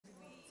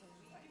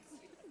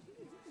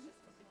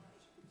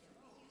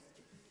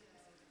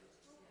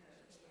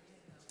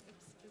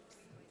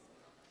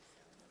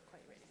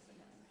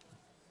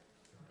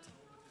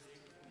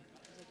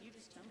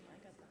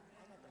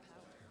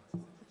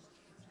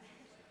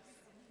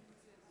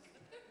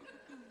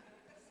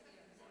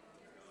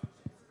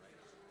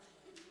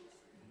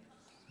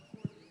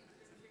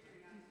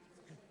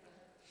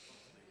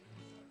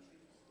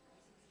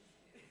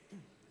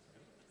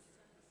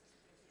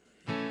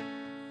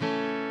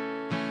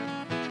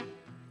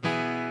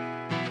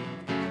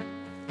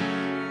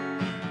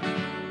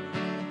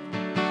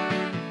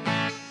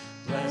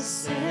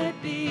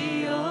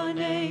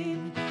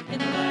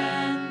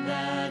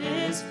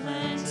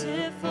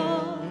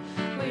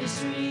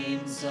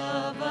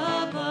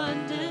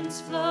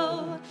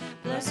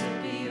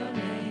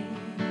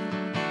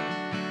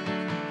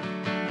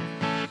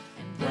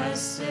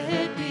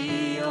Blessed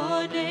be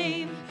your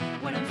name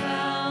when I'm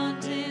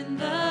found in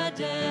the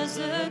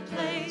desert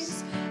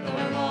place. Though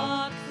I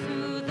walk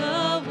through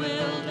the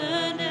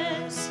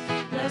wilderness,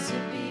 blessed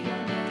be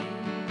your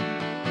name.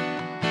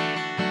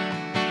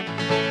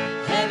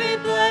 Every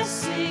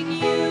blessing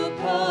you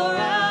pour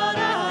out,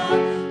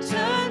 I'll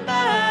turn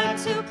back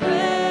to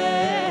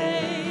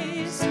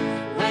praise.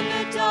 When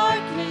the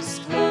darkness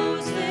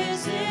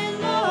closes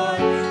in, Lord,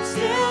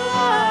 still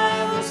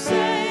I will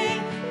say,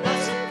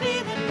 blessed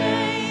be the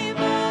name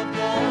of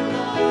the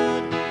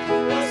Lord.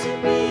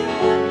 Blessed be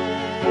your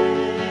name.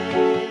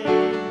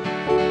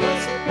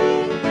 Blessed be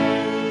the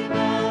name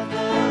of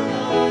the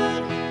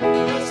Lord.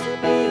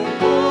 Blessed be your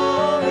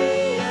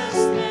glorious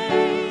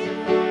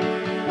name.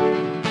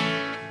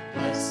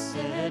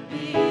 Blessed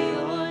be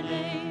your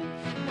name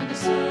when the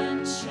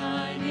sun's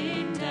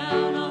shining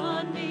down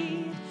on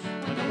me,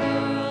 when the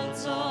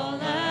world's all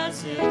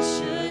as it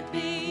should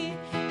be.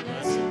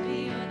 Blessed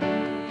be your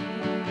name.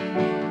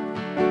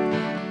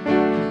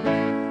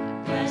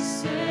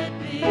 Blessed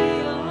be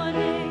your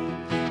name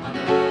on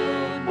the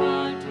road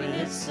marked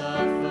with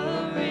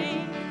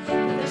suffering,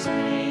 where there's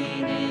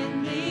pain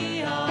in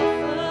the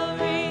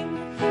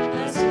offering.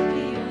 Blessed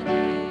be your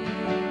name.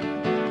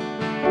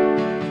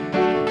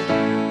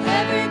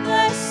 Every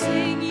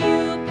blessing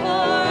you pour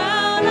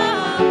out,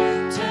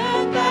 I'll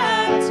turn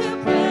back to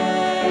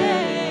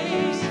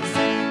praise.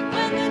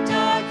 When the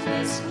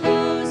darkness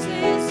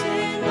closes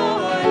in,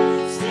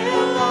 Lord,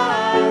 still I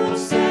will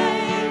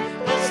say,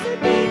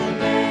 blessed be the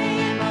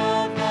name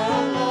of the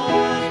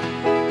Lord.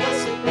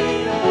 Blessed be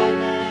your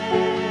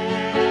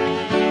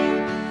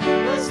name.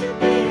 Blessed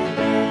be the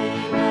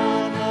name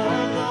of the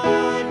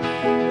Lord.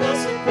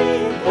 Blessed be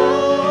your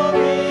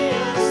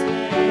glorious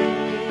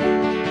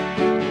name.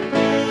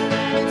 Give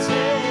and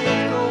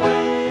take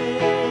away.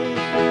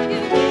 You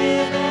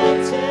give and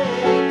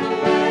take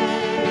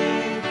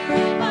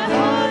away. My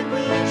heart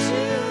will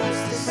choose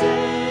to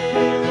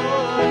say,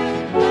 Lord,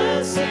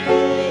 blessed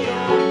be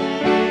your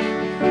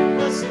name.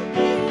 Blessed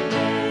be the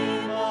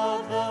name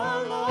of the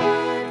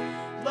Lord.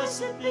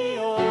 Blessed be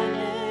your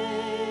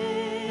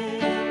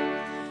name.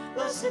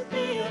 Blessed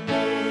be your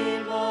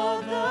name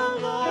of the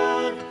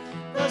Lord.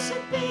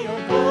 Blessed be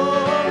your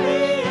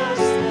glorious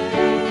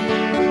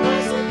name.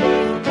 Blessed be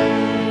the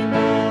name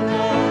of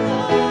the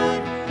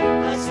Lord.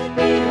 Blessed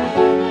be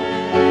your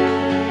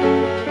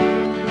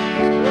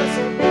name.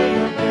 Blessed be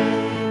your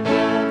name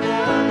of the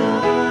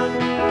Lord.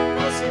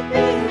 Blessed be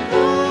your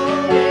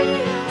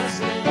glorious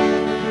name.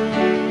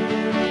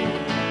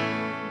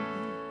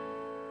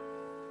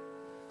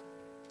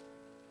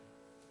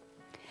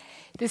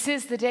 This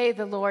is the day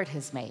the Lord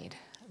has made.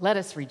 Let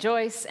us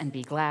rejoice and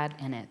be glad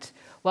in it.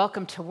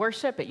 Welcome to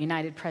worship at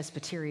United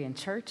Presbyterian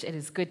Church. It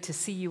is good to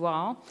see you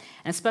all.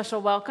 And a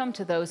special welcome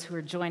to those who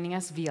are joining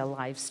us via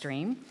live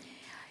stream.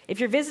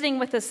 If you're visiting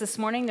with us this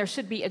morning, there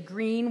should be a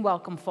green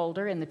welcome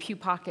folder in the pew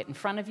pocket in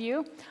front of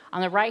you. On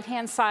the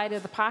right-hand side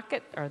of the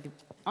pocket, or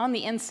on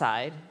the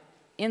inside,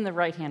 in the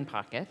right-hand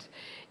pocket,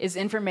 is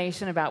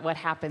information about what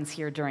happens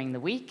here during the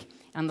week.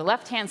 On the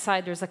left-hand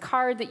side, there's a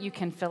card that you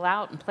can fill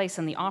out and place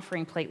on the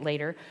offering plate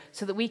later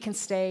so that we can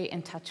stay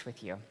in touch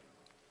with you.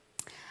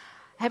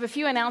 I have a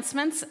few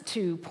announcements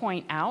to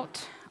point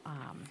out.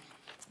 Let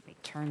me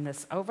turn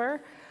this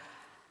over.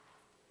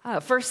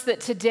 First,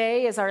 that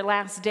today is our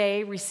last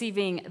day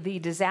receiving the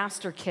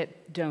disaster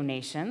kit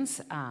donations,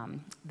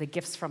 the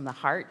gifts from the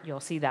heart. You'll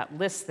see that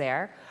list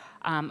there.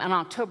 On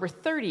October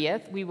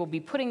 30th, we will be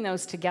putting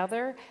those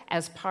together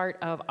as part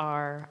of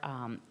our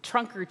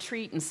trunk or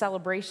treat and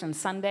celebration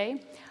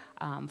Sunday.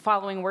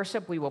 Following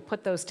worship, we will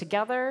put those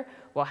together.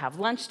 We'll have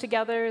lunch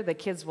together. The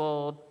kids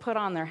will put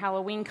on their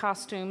Halloween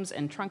costumes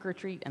and trunk or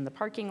treat in the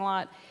parking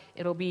lot.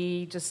 It'll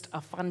be just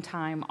a fun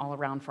time all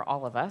around for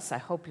all of us. I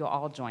hope you'll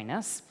all join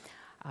us.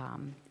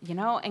 And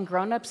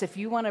grown-ups, if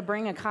you want to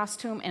bring a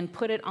costume and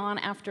put it on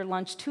after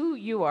lunch too,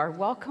 you are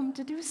welcome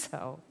to do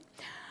so.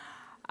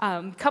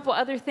 A couple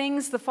other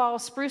things. The fall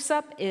spruce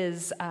up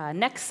is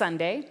next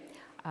Sunday.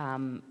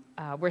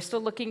 We're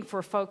still looking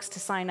for folks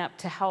to sign up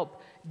to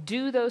help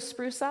do those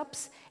spruce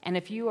ups. And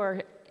if you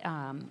are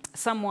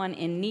someone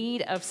in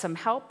need of some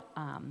help,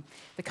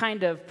 the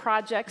kind of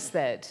projects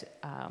that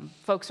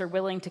folks are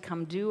willing to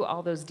come do,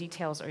 all those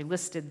details are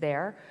listed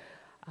there.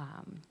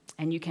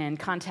 And you can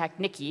contact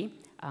Nikki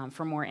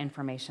for more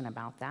information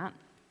about that.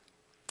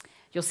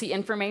 You'll see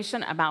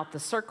information about the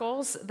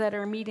circles that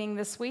are meeting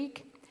this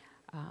week.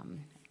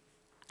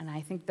 And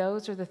I think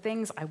those are the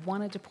things I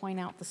wanted to point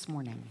out this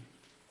morning.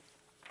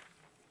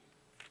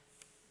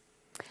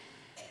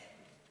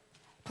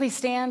 Please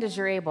stand as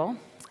you're able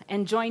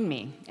and join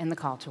me in the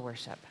call to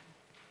worship.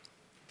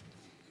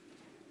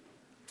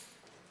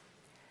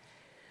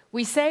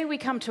 We say we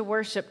come to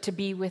worship to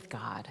be with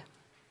God,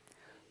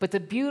 but the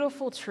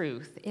beautiful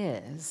truth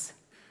is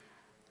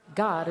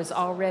God is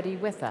already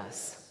with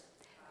us.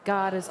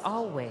 God is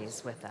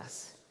always with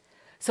us.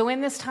 So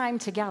in this time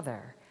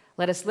together,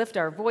 let us lift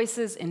our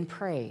voices in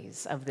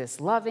praise of this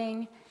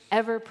loving,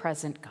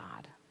 ever-present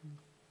God.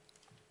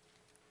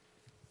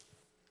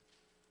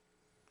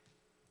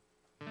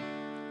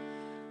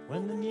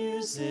 When the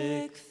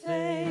music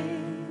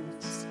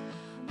fades,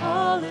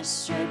 all is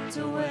stripped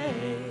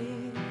away,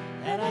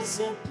 and I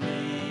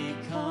simply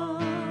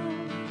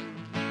come,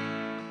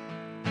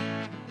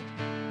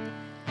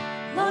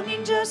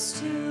 longing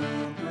just to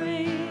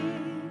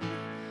bring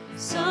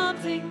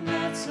something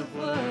that's of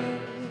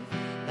worth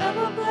that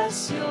will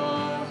bless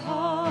your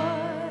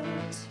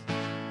heart.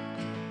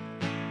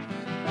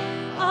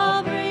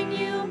 I'll bring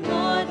you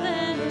more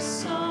than a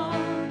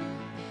song,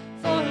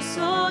 for a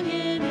song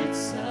in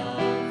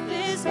itself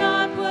is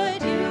not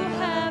what you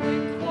have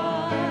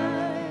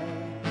required.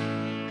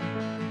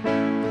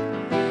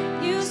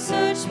 You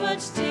search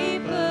much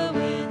deeper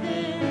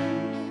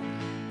within,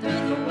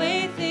 through the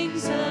way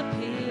things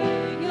appear.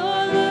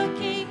 You're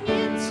looking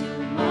into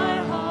my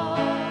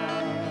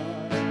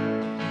heart.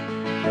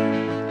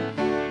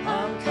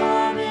 I'm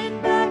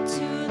coming back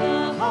to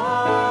the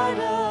heart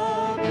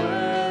of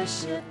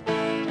worship,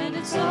 and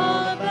it's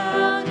all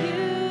about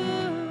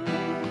you.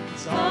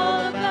 It's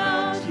all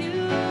about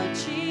you,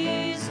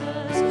 Jesus.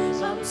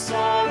 I'm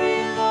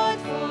sorry, Lord,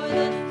 for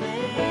the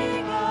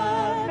thing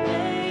I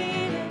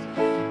made it,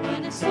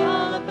 when it's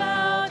all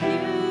about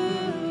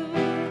you.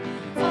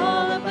 It's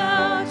all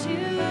about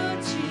you,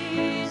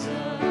 Jesus.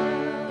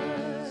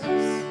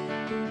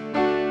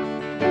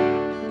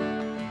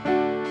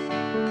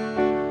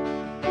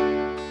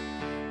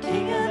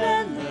 King of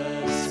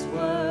endless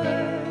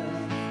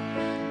worth,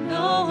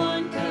 no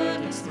one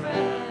could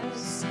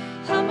express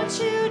how much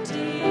you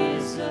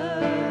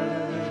deserve.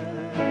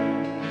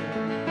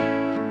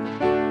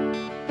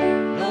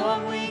 Though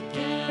I'm weak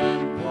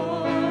and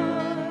poor,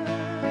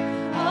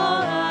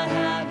 all I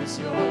have is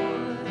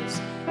yours,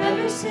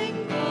 every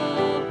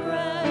single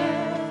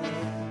breath.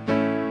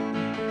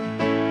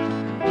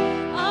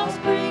 I'll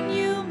bring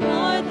you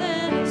more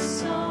than a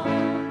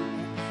song,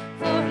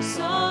 for a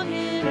song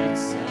in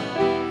itself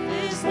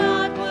is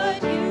not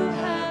what you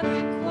have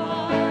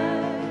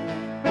required.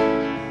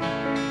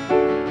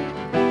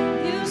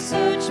 You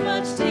search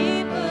much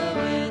deeper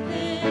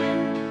within,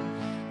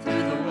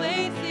 through the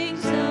way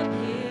things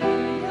appear.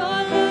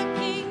 You're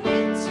looking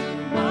into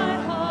my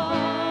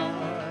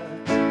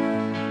heart.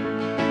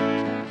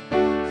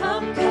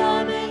 I'm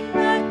coming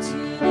back to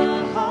the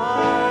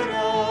heart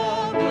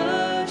of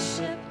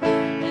worship,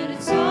 and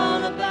it's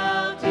all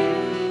about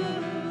you.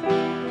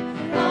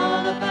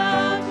 All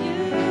about you,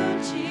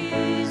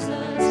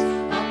 Jesus.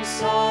 I'm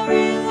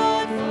sorry,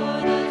 Lord,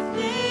 for the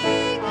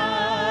thing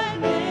I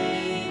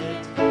made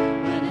it,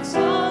 when it's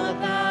all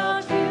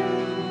about you.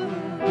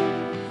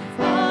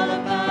 All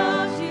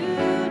about you,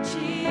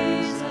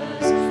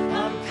 Jesus.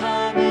 I'm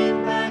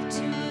coming back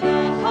to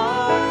the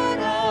heart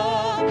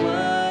of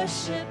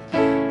worship,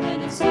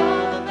 and it's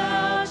all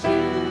about you.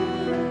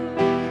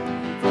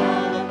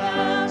 All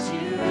about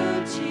you,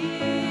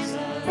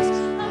 Jesus.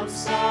 I'm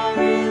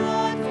sorry,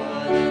 Lord,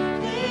 for the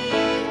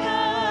thing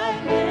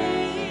I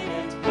made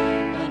it,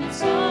 when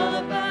it's all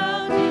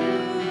about you.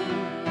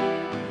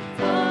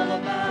 All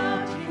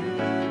about you,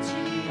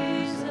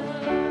 Jesus.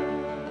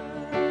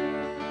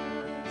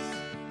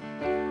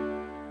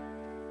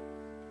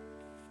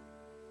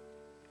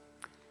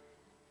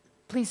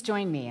 Please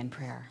join me in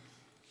prayer.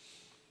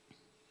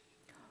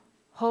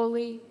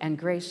 Holy and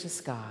gracious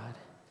God,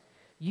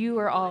 you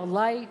are all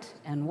light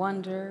and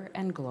wonder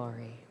and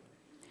glory.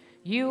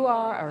 You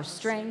are our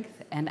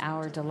strength and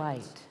our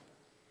delight.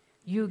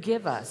 You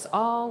give us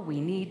all we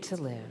need to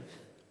live.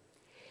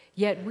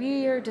 Yet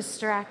we are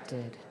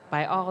distracted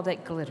by all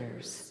that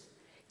glitters,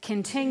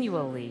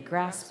 continually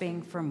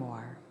grasping for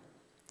more.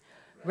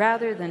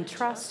 Rather than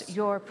trust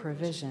your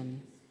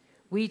provision,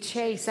 we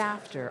chase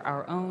after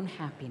our own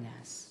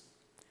happiness.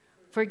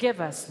 Forgive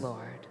us,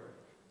 Lord,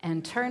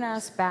 and turn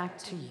us back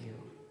to you.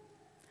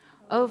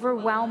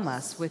 Overwhelm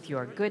us with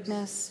your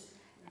goodness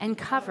and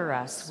cover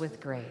us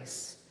with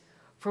grace,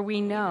 for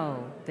we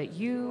know that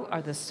you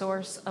are the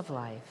source of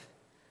life,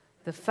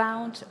 the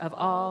fount of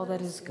all that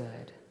is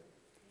good.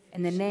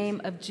 In the name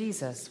of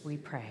Jesus we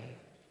pray.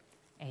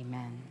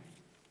 Amen.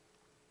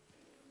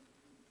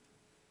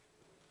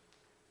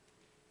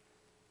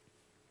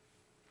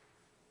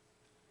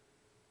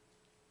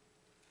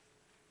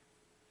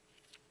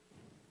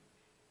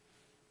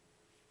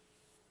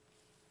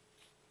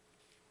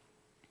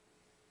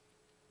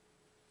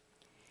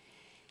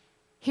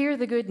 Hear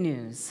the good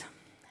news.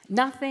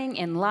 Nothing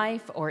in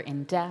life or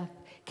in death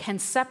can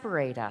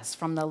separate us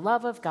from the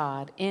love of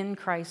God in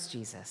Christ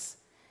Jesus.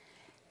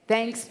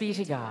 Thanks be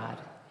to God.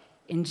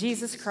 In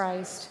Jesus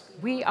Christ,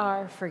 we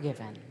are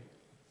forgiven.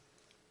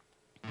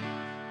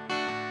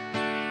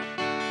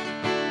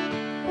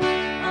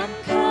 I'm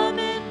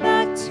coming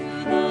back to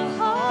the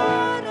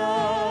heart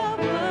of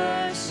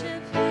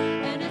worship,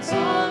 and it's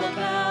all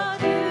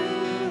about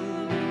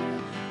you.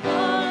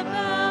 All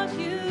about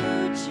you,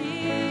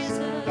 Jesus.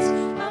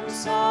 I'm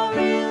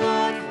sorry,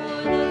 Lord,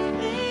 for the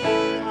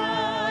thing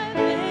I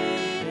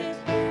made it,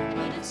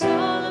 when it's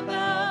all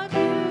about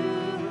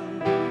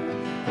you.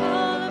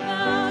 All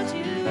about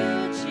you,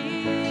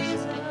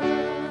 Jesus.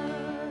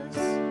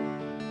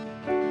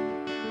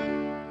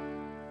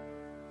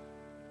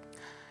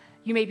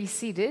 You may be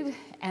seated,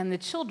 and the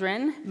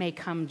children may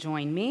come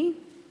join me.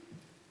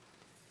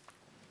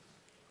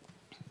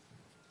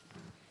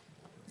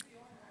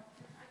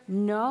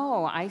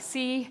 No, I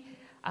see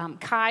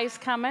Kai's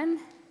coming.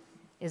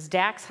 Is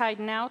Dax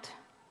hiding out?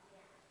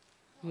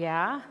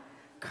 Yeah.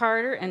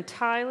 Carter and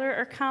Tyler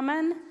are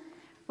coming.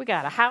 We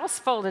got a house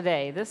full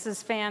today. This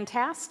is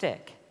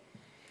fantastic.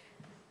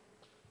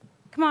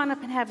 Come on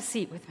up and have a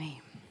seat with me.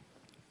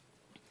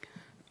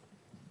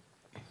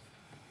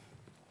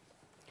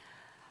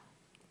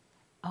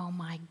 Oh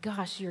my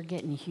gosh, you're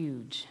getting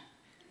huge.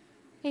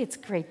 It's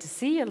great to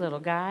see you,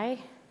 little guy.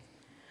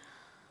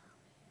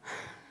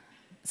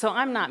 So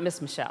I'm not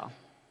Miss Michelle,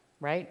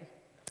 right?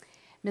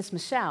 Miss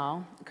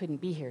Michelle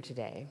couldn't be here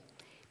today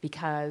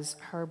because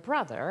her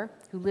brother,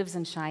 who lives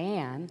in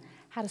Cheyenne,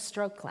 had a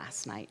stroke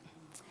last night.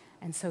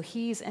 And so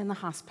he's in the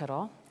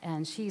hospital,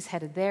 and she's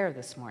headed there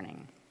this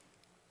morning.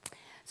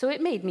 So it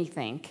made me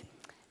think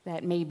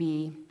that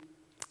maybe,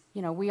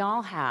 we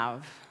all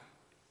have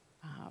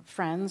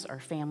friends or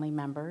family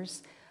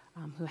members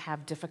who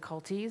have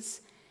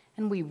difficulties,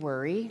 and we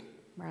worry,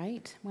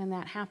 right, when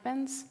that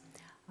happens.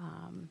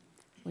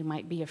 We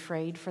might be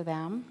afraid for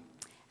them.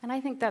 And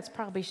I think that's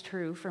probably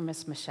true for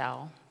Miss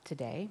Michelle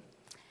today.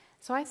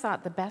 So I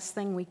thought the best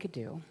thing we could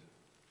do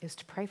is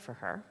to pray for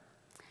her.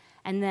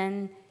 And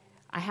then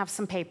I have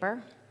some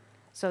paper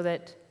so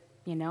that,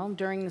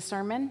 during the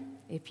sermon,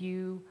 if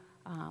you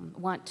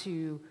want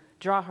to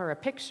draw her a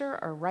picture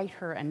or write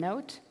her a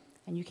note,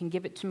 and you can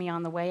give it to me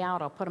on the way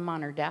out, I'll put them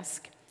on her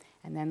desk,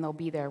 and then they'll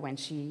be there when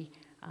she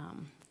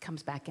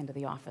comes back into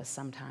the office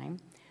sometime.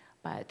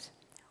 But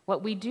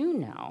what we do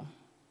know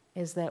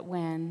is that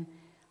when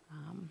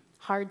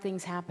hard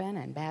things happen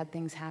and bad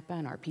things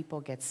happen or people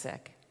get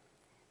sick,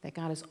 that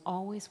God is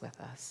always with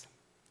us,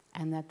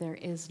 and that there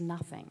is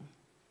nothing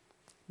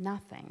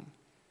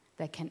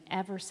that can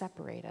ever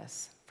separate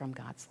us from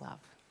God's love.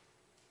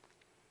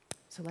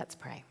 So let's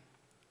pray.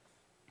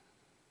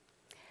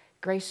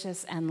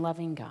 Gracious and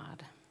loving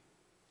God,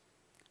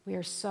 we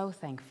are so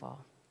thankful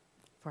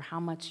for how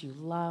much you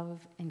love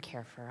and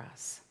care for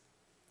us,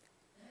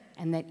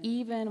 and that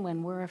even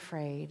when we're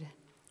afraid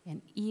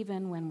and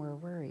even when we're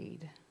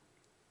worried,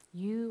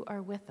 you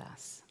are with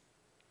us.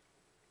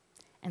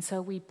 And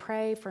so we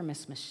pray for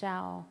Miss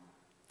Michelle,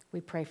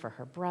 we pray for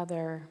her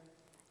brother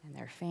and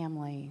their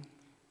family,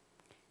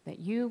 that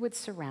you would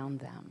surround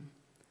them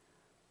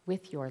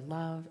with your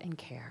love and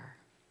care,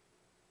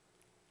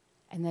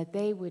 and that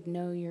they would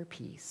know your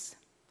peace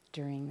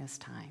during this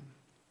time.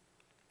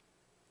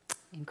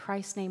 In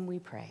Christ's name we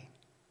pray.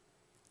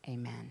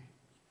 Amen.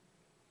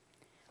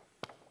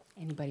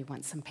 Anybody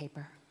want some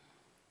paper?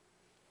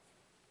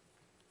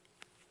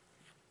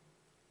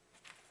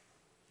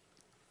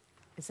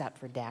 Is that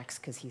for Dax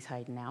because he's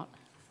hiding out?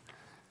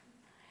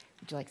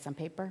 Would you like some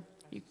paper?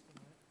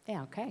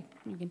 Yeah, okay.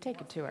 You can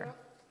take it to her.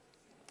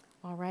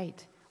 All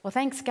right. Well,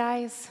 thanks,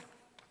 guys.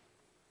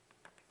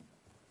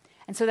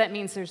 And so that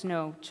means there's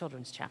no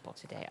children's chapel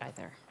today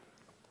either.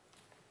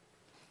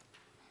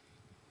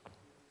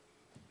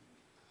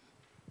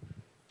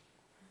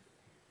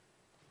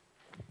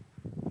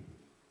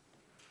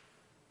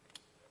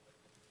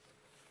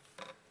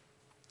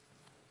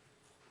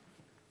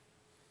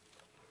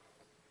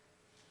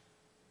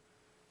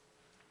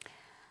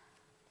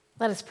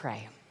 Let us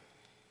pray.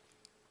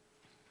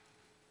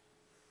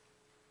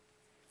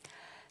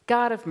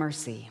 God of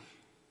mercy,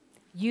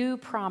 you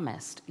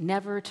promised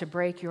never to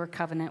break your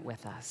covenant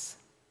with us.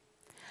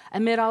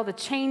 Amid all the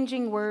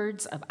changing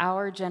words of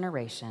our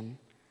generation,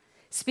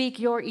 speak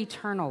your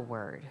eternal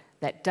word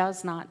that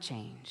does not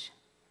change.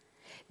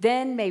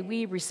 Then may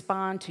we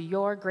respond to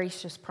your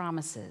gracious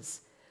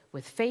promises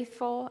with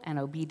faithful and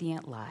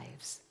obedient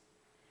lives.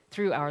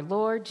 Through our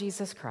Lord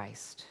Jesus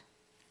Christ.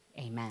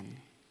 Amen.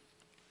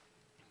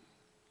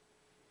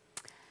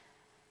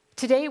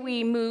 Today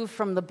we move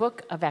from the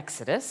book of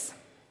Exodus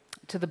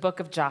to the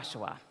book of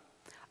Joshua,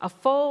 a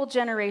full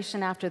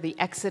generation after the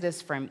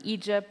exodus from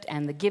Egypt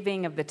and the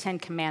giving of the 10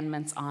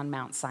 Commandments on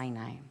Mount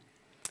Sinai.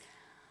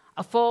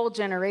 A full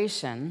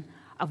generation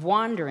of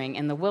wandering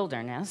in the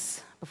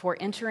wilderness before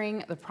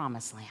entering the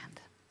Promised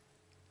Land.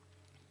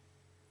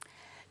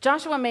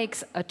 Joshua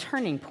makes a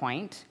turning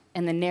point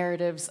in the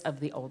narratives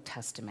of the Old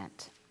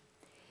Testament.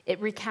 It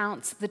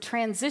recounts the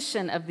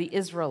transition of the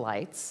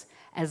Israelites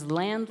as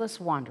landless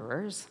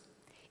wanderers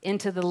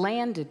into the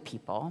landed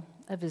people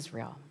of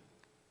Israel.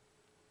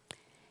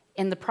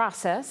 In the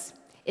process,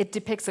 it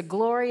depicts a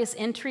glorious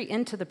entry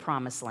into the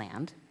Promised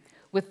Land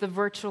with the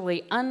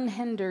virtually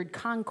unhindered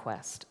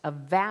conquest of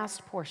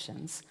vast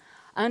portions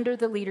under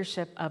the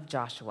leadership of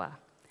Joshua,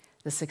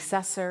 the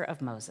successor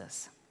of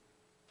Moses.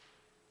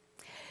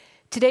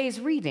 Today's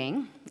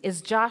reading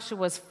is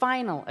Joshua's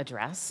final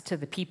address to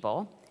the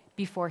people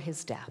before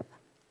his death.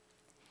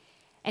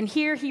 And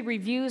here he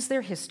reviews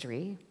their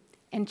history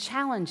and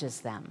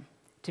challenges them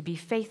to be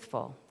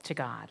faithful to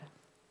God.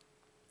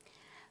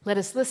 Let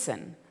us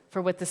listen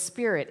for what the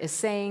Spirit is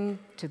saying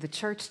to the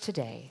church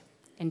today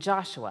in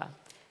Joshua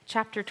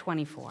chapter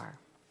 24.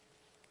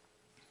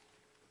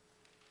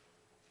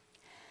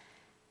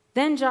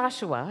 Then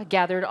Joshua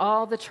gathered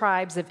all the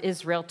tribes of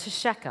Israel to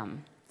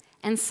Shechem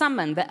and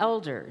summoned the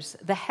elders,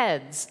 the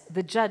heads,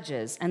 the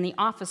judges, and the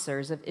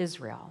officers of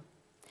Israel.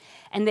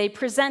 And they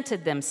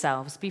presented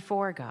themselves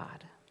before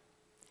God.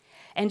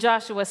 And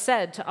Joshua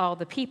said to all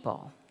the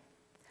people,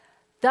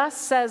 "Thus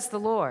says the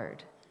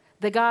Lord,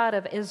 the God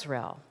of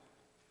Israel,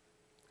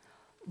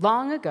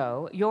 long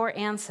ago your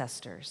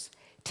ancestors,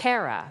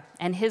 Terah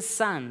and his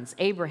sons,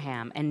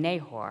 Abraham and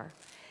Nahor,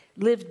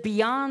 lived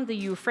beyond the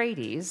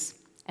Euphrates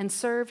and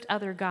served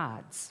other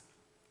gods.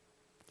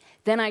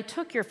 Then I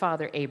took your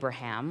father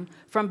Abraham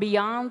from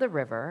beyond the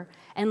river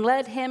and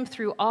led him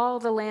through all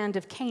the land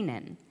of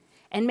Canaan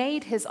and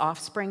made his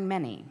offspring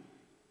many.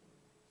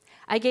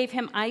 I gave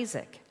him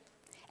Isaac,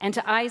 and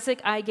to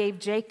Isaac I gave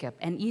Jacob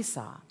and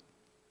Esau.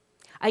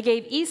 I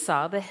gave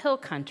Esau the hill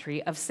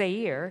country of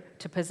Seir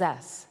to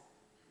possess.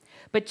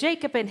 But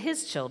Jacob and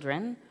his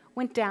children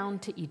went down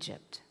to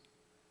Egypt.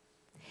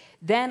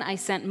 Then I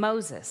sent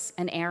Moses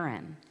and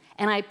Aaron,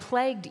 and I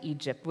plagued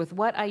Egypt with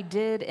what I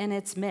did in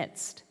its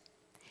midst.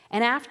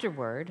 And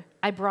afterward,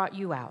 I brought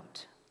you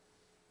out.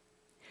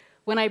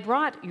 When I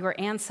brought your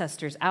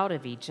ancestors out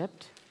of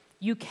Egypt,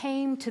 you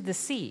came to the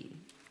sea,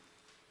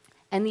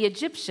 and the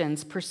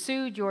Egyptians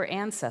pursued your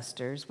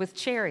ancestors with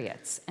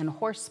chariots and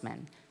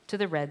horsemen to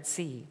the Red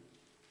Sea.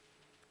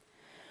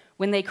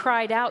 When they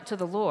cried out to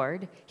the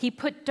Lord, he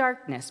put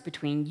darkness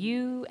between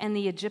you and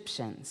the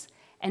Egyptians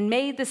and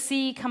made the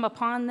sea come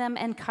upon them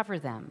and cover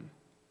them.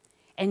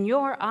 And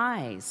your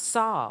eyes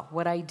saw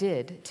what I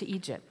did to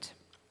Egypt.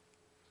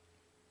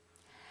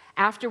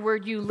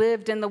 Afterward, you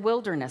lived in the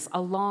wilderness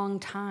a long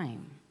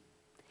time.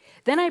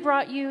 Then I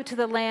brought you to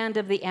the land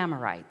of the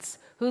Amorites,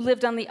 who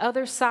lived on the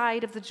other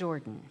side of the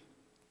Jordan.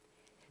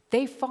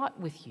 They fought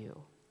with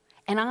you,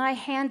 and I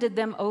handed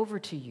them over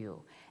to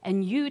you,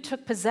 and you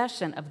took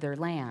possession of their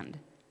land,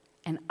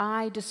 and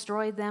I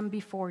destroyed them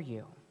before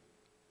you.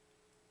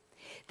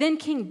 Then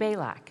King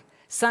Balak,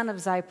 son of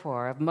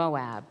Zippor of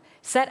Moab,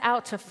 set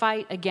out to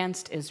fight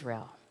against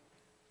Israel.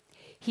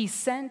 He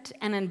sent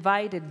and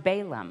invited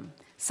Balaam,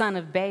 son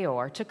of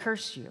Beor, to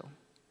curse you.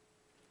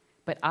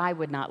 But I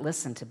would not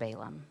listen to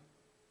Balaam.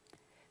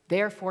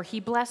 Therefore he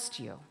blessed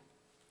you.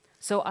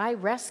 So I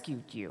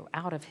rescued you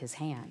out of his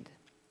hand.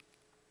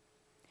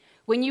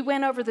 When you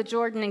went over the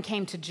Jordan and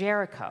came to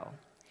Jericho,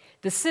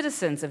 the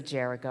citizens of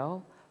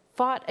Jericho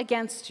fought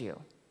against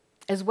you,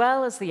 as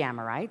well as the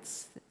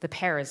Amorites, the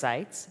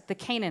Perizzites, the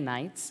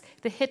Canaanites,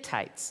 the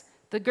Hittites,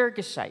 the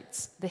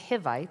Girgashites, the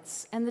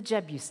Hivites, and the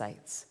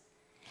Jebusites.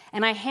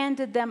 And I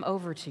handed them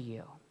over to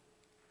you.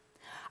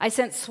 I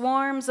sent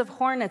swarms of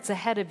hornets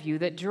ahead of you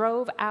that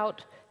drove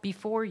out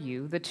before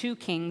you the two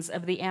kings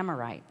of the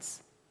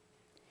Amorites.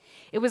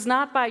 It was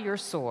not by your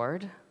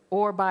sword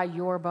or by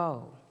your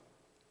bow.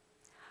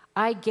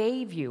 I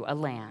gave you a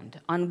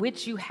land on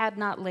which you had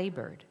not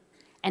labored,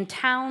 and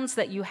towns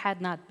that you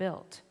had not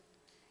built,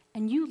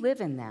 and you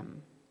live in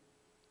them.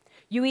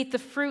 You eat the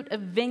fruit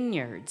of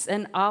vineyards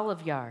and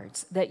olive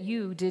yards that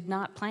you did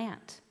not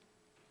plant.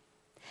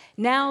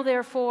 Now,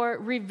 therefore,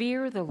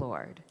 revere the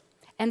Lord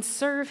and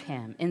serve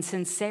him in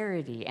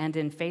sincerity and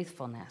in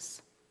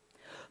faithfulness.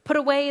 Put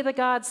away the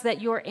gods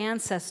that your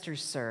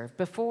ancestors served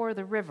before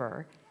the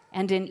river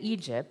and in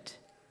Egypt,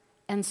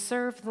 and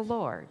serve the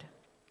Lord.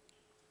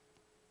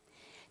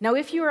 Now,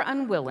 if you are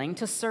unwilling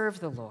to serve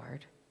the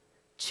Lord,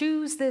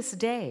 choose this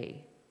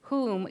day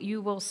whom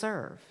you will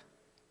serve,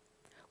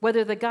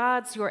 whether the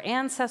gods your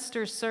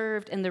ancestors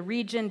served in the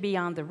region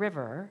beyond the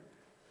river,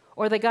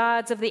 or the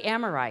gods of the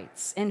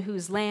Amorites in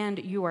whose land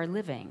you are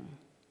living.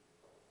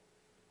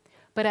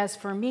 But as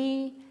for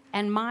me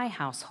and my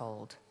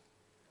household,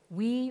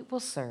 we will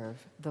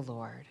serve the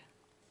Lord."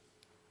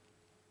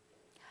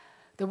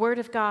 The word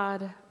of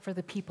God for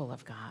the people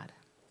of God.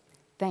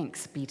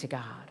 Thanks be to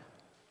God.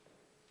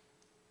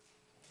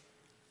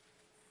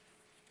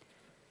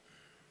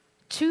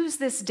 Choose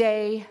this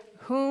day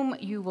whom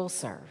you will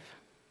serve.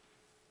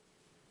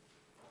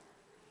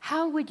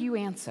 How would you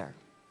answer?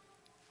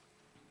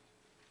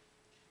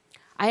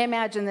 I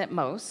imagine that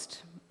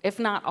most, if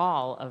not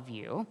all of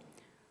you,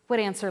 would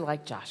answer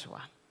like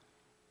Joshua.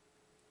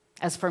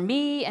 As for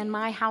me and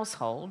my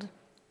household,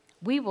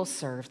 we will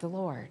serve the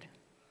Lord.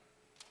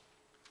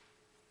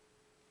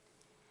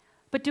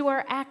 But do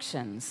our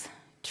actions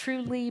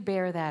truly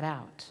bear that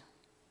out?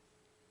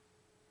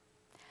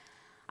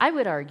 I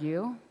would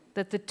argue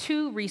that the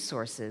two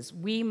resources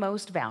we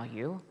most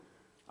value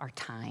are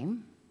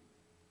time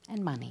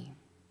and money.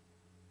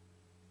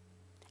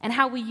 And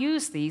how we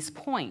use these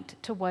point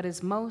to what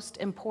is most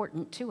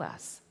important to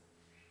us.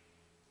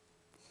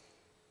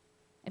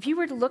 If you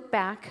were to look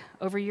back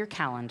over your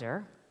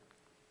calendar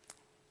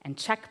and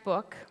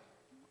checkbook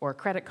or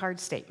credit card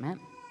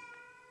statement,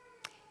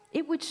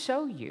 it would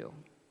show you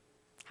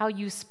how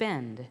you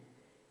spend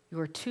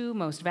your two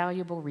most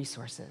valuable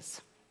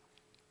resources.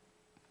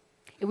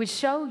 It would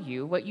show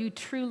you what you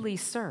truly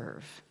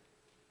serve,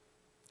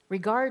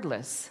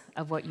 regardless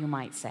of what you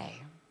might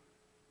say.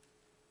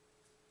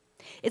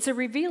 It's a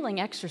revealing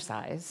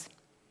exercise,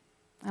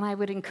 and I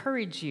would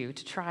encourage you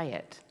to try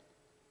it.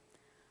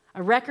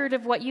 A record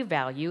of what you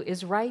value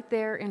is right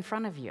there in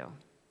front of you,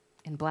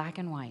 in black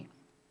and white.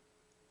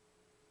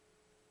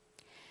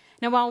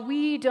 Now, while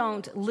we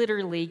don't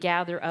literally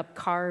gather up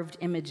carved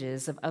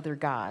images of other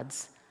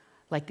gods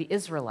like the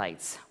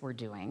Israelites were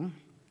doing,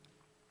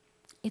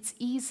 it's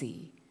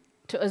easy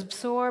to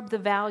absorb the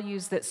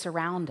values that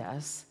surround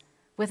us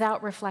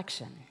without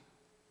reflection.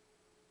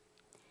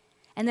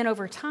 And then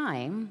over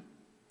time,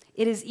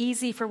 it is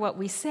easy for what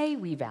we say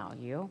we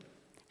value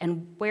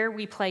and where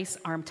we place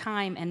our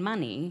time and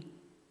money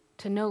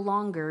to no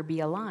longer be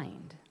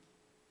aligned.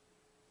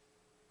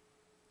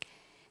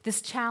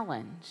 This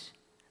challenge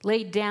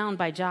laid down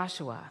by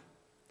Joshua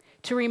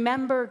to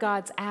remember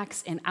God's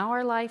acts in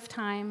our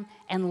lifetime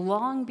and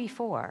long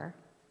before,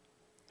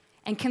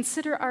 and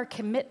consider our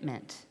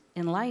commitment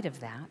in light of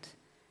that,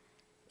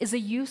 is a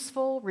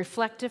useful,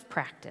 reflective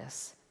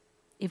practice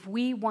if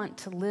we want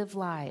to live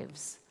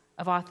lives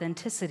of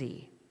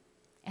authenticity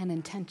and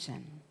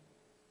intention.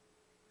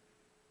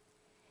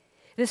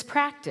 This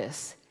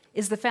practice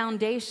is the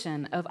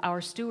foundation of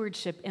our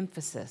stewardship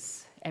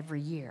emphasis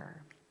every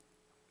year.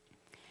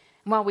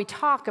 And while we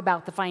talk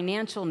about the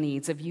financial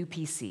needs of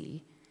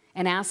UPC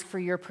and ask for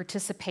your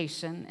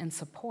participation and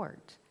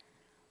support,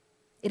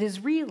 it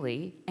is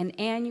really an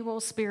annual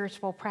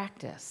spiritual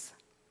practice,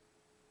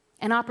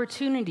 an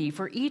opportunity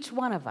for each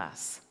one of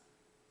us,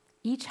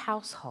 each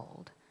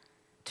household,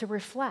 to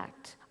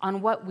reflect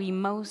on what we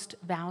most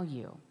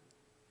value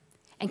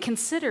and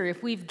consider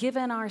if we've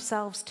given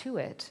ourselves to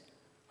it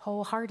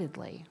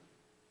wholeheartedly.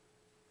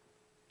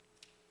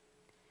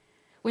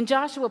 When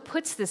Joshua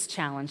puts this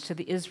challenge to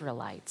the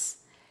Israelites,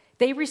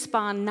 they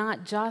respond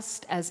not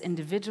just as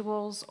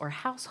individuals or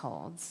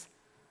households,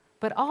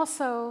 but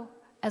also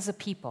as a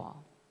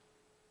people.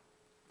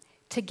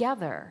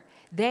 Together,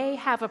 they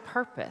have a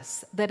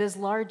purpose that is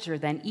larger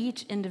than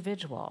each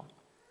individual.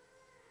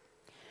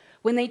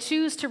 When they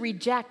choose to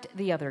reject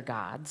the other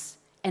gods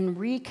and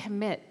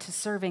recommit to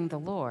serving the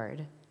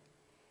Lord,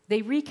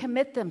 they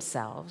recommit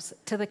themselves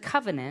to the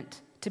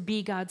covenant to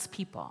be God's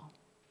people,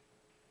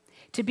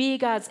 to be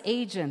God's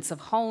agents of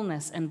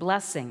wholeness and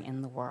blessing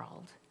in the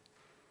world,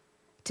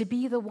 to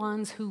be the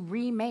ones who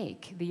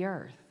remake the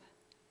earth.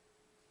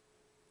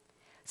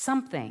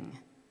 Something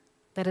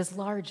that is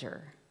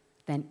larger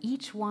than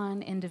each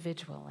one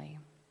individually.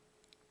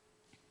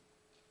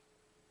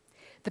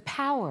 The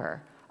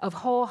power of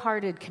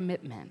wholehearted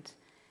commitment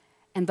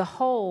and the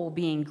whole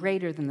being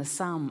greater than the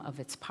sum of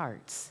its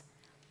parts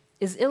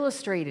is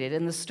illustrated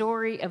in the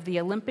story of the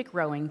Olympic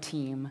rowing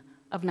team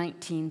of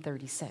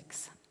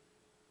 1936.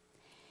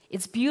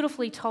 It's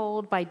beautifully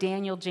told by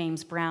Daniel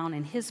James Brown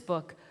in his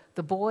book,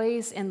 The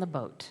Boys in the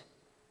Boat,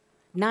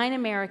 9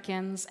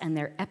 Americans and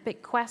their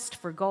epic quest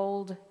for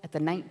gold at the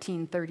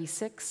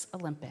 1936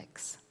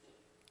 Olympics.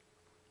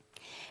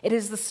 It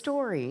is the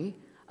story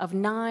of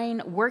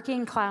 9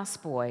 working-class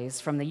boys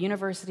from the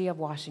University of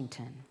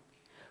Washington,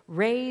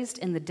 raised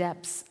in the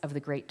depths of the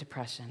Great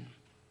Depression.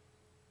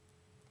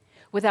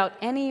 Without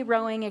any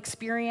rowing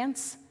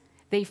experience,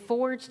 they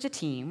forged a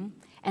team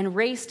and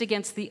raced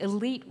against the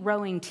elite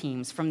rowing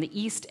teams from the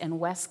East and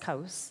West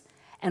Coasts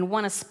and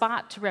won a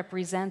spot to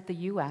represent the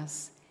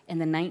U.S. in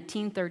the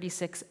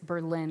 1936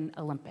 Berlin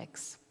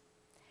Olympics,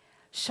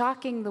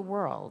 shocking the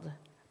world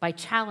by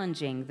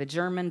challenging the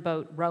German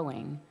boat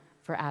rowing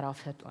for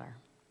Adolf Hitler.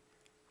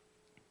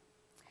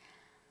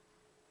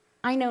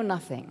 I know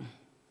nothing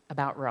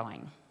about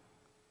rowing.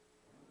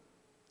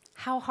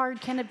 How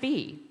hard can it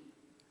be?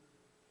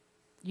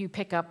 You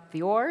pick up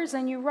the oars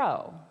and you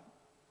row,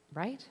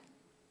 right?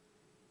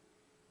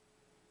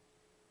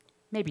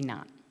 Maybe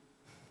not.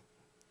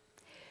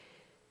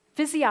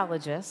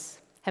 Physiologists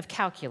have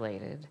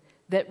calculated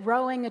that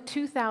rowing a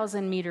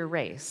 2,000-meter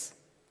race,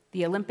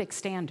 the Olympic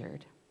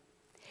standard,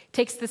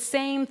 takes the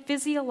same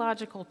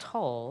physiological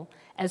toll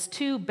as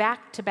 2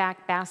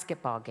 back-to-back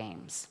basketball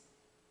games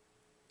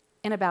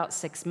in about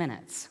 6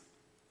 minutes.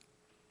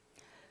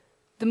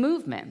 The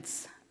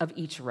movements of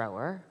each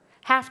rower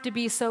have to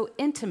be so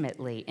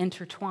intimately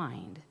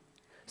intertwined,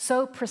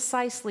 so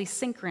precisely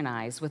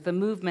synchronized with the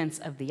movements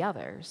of the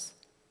others,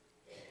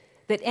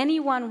 that any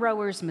one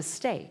rower's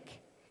mistake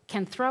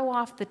can throw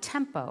off the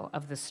tempo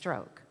of the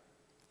stroke,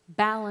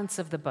 balance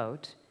of the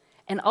boat,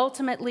 and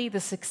ultimately the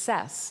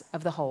success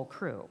of the whole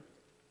crew.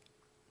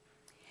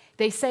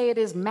 They say it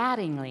is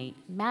maddeningly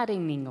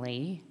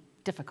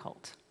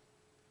difficult.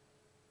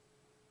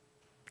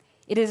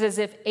 It is as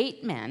if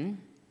 8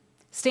 men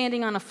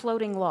standing on a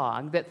floating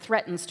log that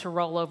threatens to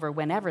roll over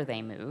whenever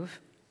they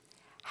move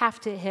have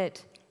to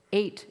hit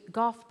 8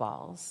 golf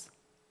balls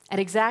at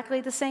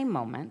exactly the same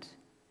moment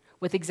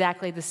with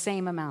exactly the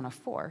same amount of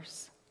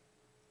force,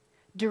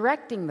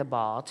 directing the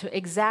ball to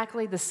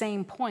exactly the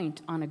same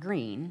point on a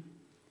green,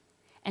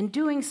 and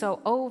doing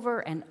so over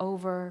and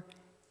over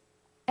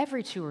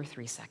every 2 or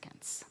 3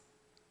 seconds.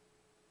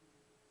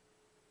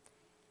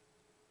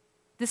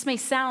 This may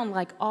sound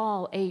like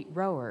all 8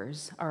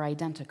 rowers are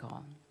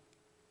identical.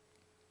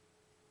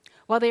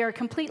 While they are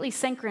completely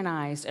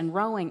synchronized and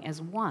rowing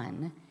as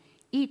one,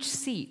 each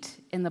seat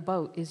in the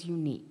boat is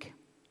unique,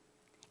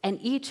 and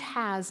each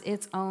has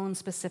its own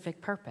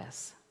specific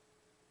purpose.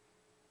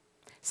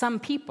 Some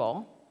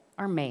people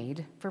are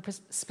made for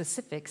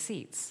specific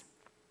seats.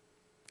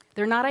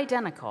 They're not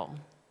identical,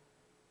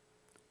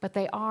 but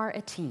they are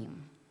a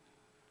team.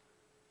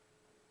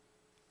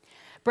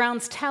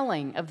 Brown's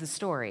telling of the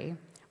story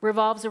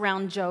revolves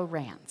around Joe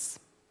Rance.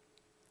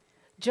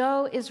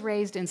 Joe is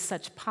raised in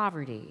such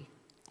poverty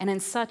and in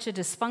such a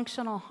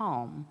dysfunctional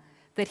home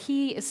that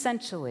he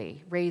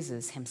essentially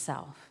raises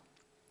himself.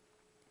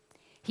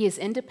 He is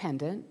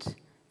independent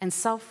and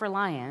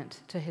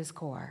self-reliant to his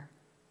core.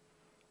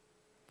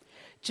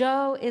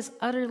 Joe is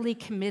utterly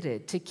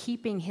committed to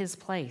keeping his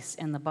place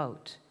in the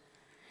boat,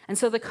 and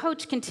so the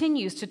coach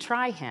continues to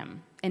try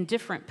him in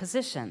different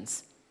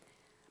positions,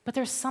 but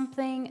there's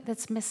something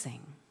that's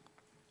missing.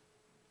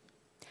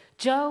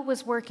 Joe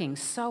was working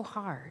so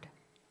hard,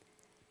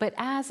 but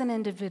as an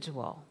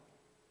individual,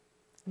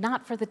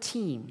 not for the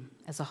team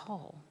as a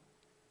whole.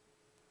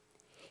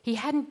 He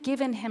hadn't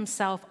given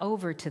himself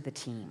over to the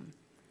team.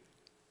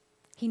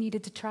 He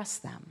needed to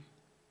trust them.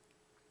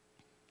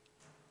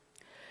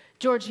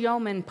 George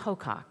Yeoman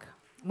Pocock,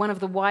 one of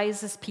the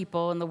wisest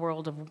people in the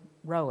world of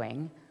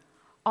rowing,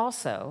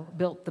 also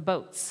built the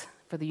boats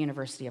for the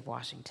University of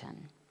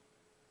Washington.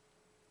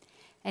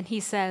 And he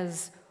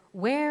says,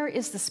 where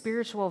is the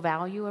spiritual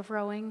value of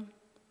rowing?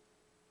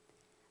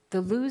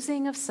 The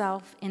losing of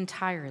self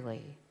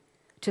entirely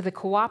to the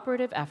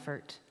cooperative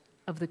effort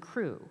of the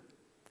crew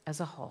as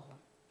a whole.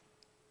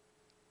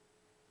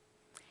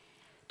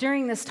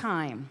 During this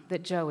time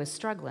that Joe is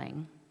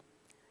struggling,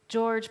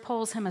 George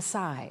pulls him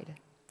aside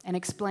and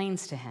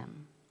explains to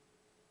him,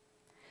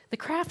 the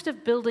craft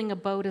of building a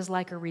boat is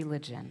like a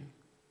religion.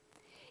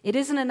 It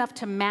isn't enough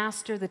to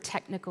master the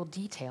technical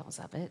details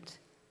of it.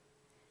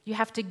 You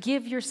have to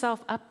give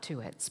yourself up to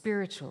it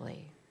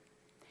spiritually.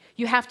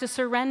 You have to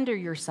surrender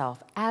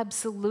yourself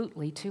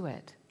absolutely to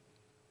it.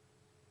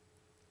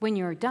 When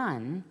you're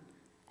done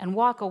and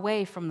walk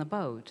away from the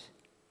boat,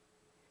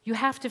 you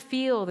have to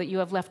feel that you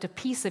have left a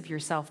piece of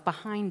yourself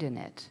behind in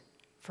it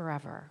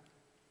forever,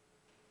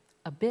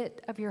 a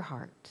bit of your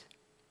heart.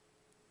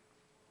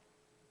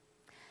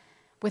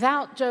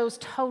 Without Joe's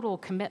total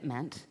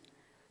commitment,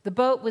 the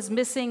boat was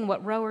missing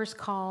what rowers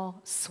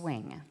call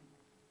swing.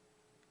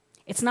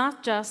 It's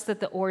not just that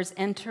the oars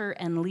enter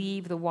and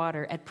leave the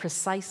water at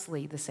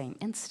precisely the same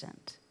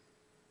instant.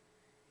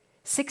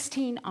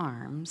 16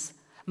 arms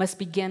must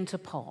begin to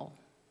pull.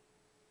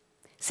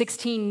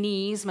 16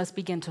 knees must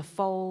begin to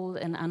fold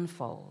and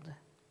unfold.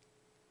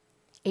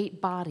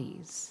 8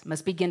 bodies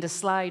must begin to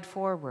slide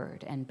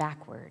forward and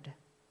backward.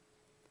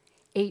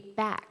 8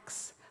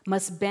 backs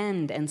must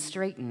bend and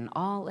straighten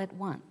all at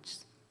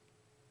once.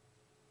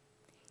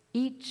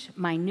 Each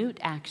minute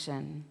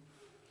action,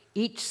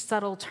 each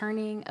subtle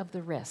turning of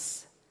the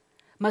wrists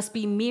must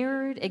be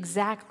mirrored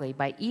exactly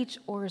by each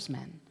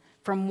oarsman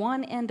from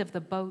one end of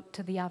the boat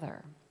to the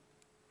other.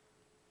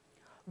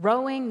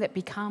 Rowing that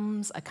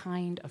becomes a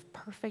kind of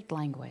perfect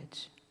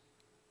language.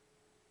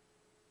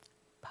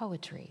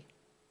 Poetry.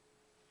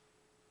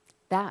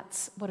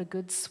 That's what a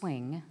good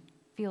swing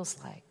feels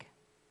like.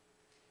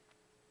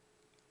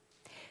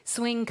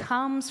 Swing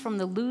comes from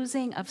the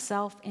losing of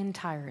self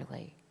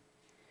entirely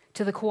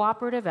to the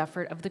cooperative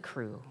effort of the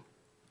crew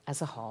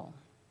as a whole.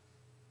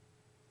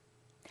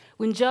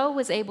 When Joe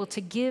was able to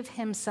give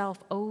himself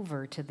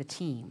over to the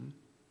team,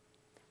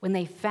 when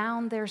they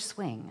found their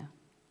swing,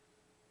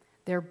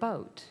 their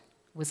boat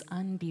was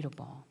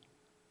unbeatable.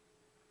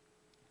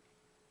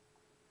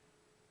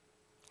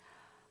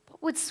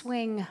 What would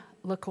swing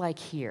look like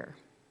here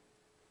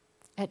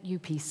at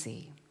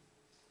UPC?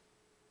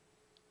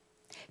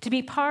 To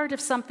be part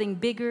of something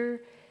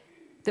bigger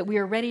that we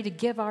are ready to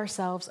give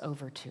ourselves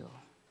over to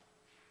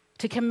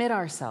commit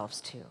ourselves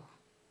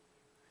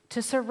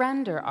to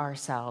surrender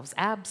ourselves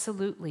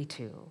absolutely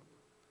to,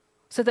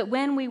 so that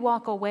when we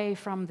walk away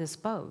from this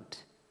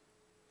boat,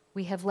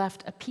 we have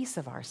left a piece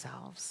of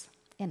ourselves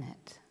in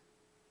it.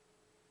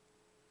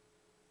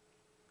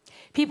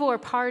 People are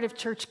part of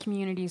church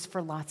communities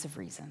for lots of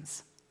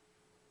reasons.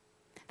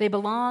 They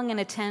belong and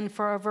attend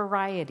for a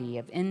variety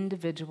of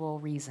individual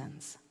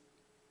reasons.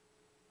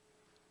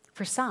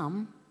 For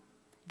some,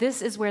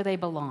 this is where they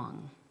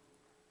belong.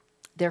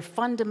 Their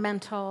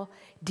fundamental,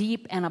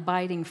 deep, and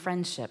abiding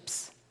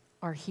friendships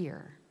are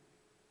here.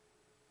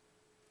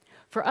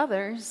 For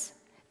others,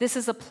 this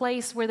is a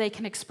place where they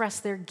can express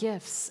their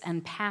gifts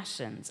and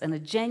passions in a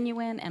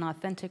genuine and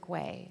authentic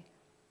way.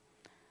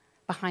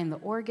 Behind the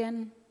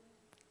organ,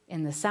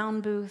 in the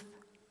sound booth,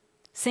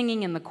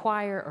 singing in the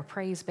choir or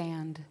praise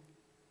band,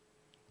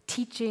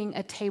 teaching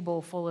a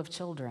table full of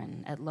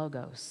children at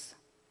Logos,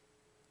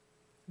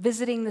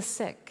 visiting the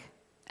sick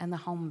and the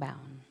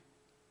homebound,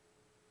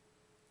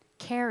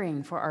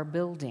 caring for our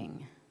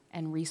building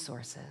and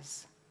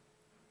resources,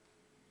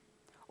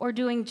 or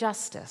doing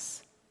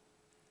justice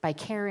by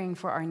caring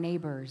for our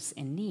neighbors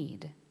in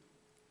need.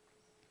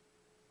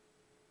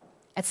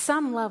 At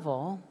some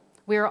level,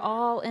 we are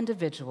all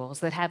individuals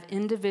that have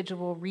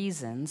individual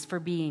reasons for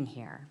being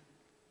here.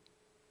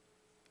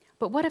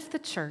 But what if the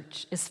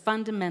church is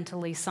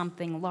fundamentally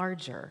something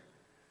larger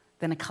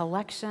than a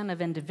collection of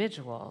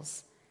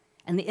individuals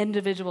and the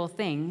individual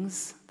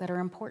things that are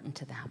important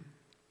to them?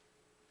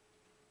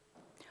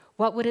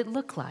 What would it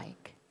look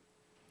like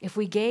if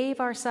we gave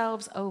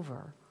ourselves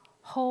over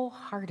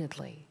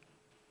wholeheartedly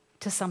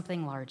to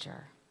something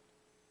larger?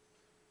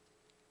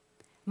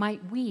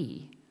 Might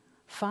we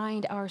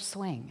find our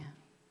swing?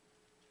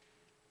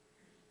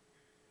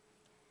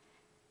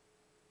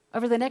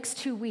 Over the next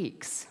 2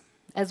 weeks,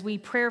 as we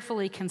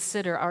prayerfully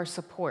consider our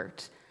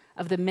support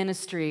of the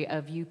ministry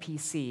of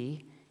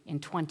UPC in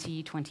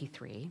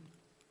 2023,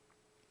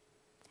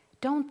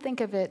 don't think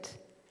of it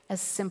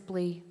as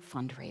simply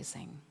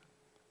fundraising.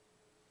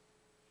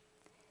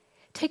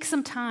 Take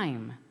some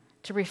time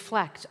to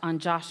reflect on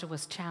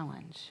Joshua's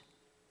challenge,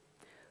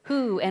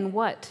 who and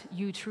what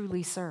you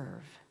truly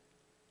serve,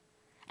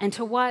 and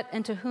to what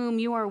and to whom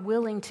you are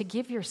willing to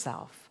give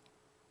yourself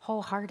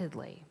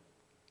wholeheartedly.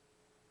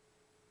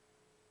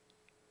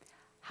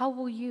 How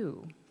will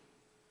you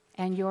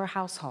and your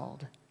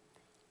household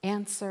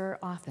answer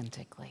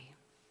authentically?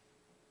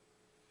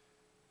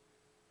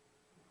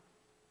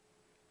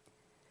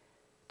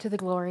 To the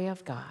glory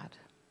of God,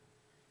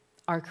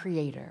 our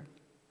Creator,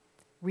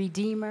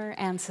 Redeemer,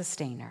 and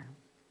Sustainer.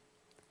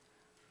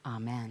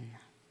 Amen.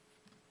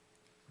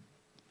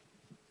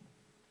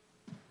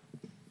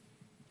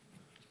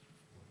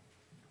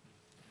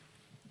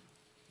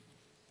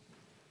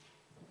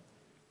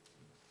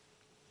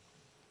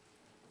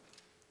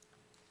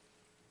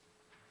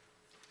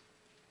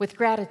 With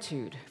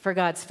gratitude for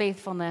God's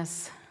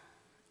faithfulness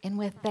and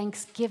with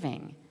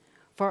thanksgiving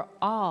for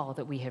all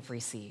that we have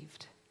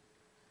received,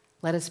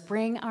 let us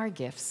bring our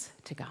gifts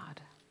to God.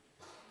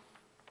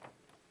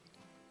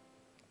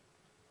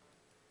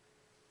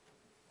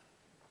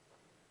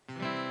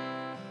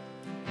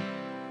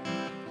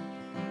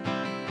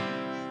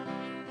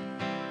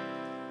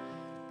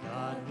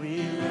 God,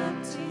 we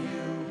look to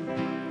you.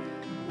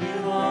 We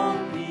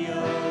won't be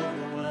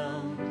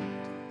overwhelmed.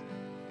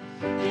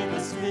 Give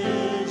us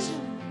vision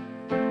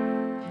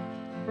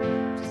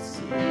to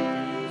see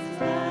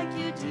things like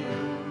you do.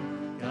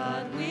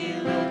 God, we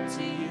look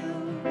to you.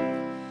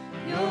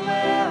 You're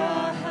where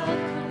our help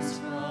comes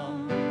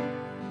from.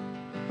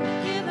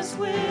 Give us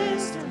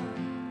wisdom.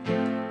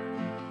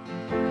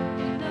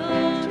 We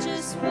know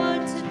just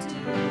what to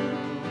do.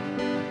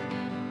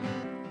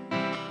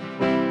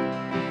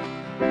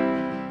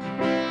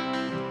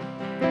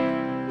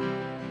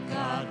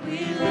 God, we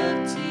look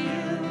to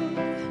you.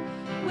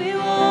 We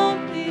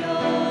won't be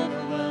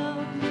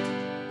overwhelmed.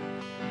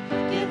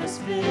 Give us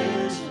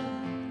vision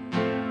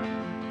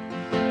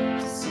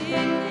to see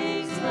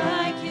things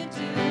like you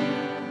do.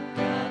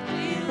 God,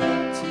 we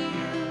look to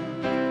you.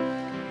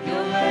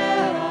 You're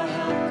where our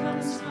help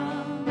comes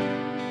from.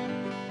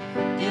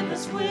 Give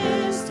us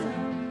wisdom.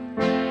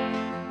 We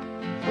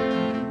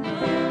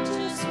know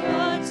just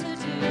what to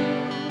do.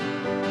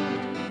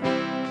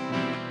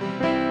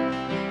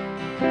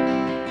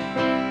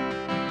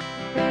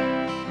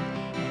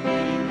 We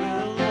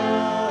will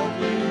love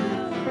you,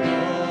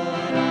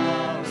 Lord,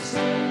 our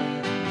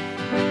Savior.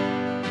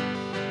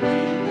 We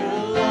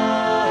will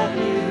love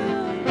you,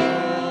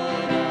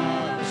 Lord,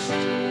 our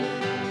shield.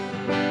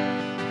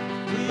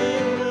 We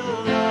will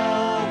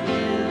love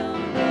you,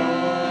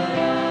 Lord,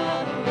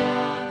 our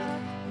rock.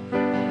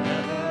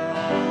 Forever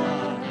all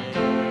our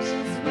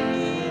days, we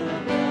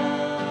will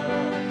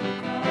love you,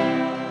 God.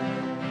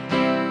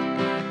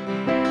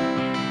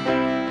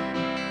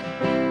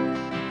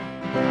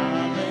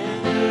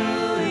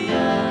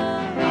 Hallelujah,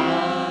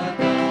 our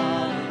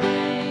God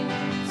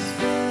reigns.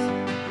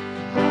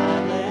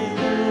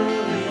 Hallelujah,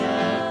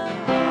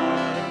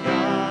 our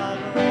God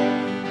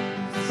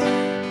reigns.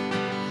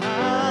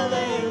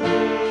 Hallelujah,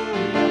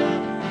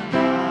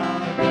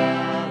 our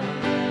God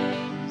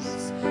reigns.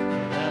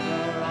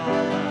 Forever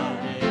all our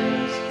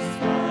days.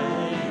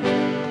 Hallelujah,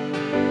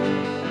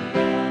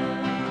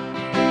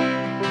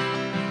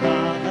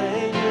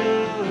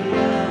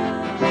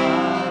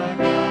 our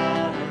God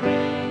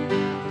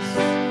reigns.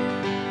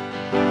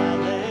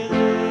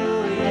 Hallelujah,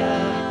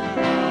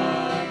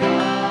 our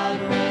God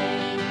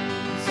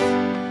reigns.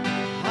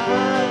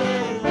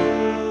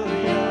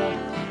 Hallelujah,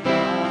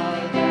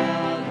 our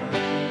God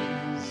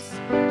reigns.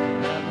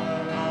 Forever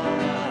all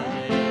our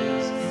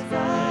days.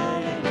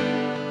 Hallelujah.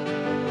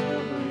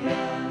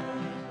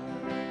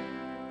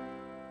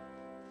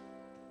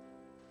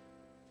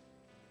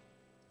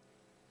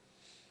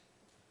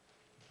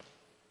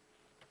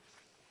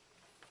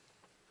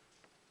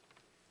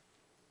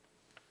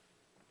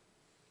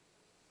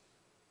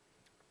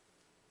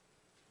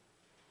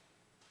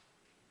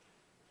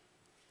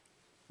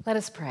 Let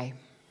us pray.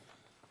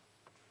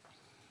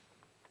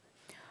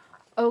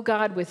 O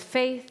God, with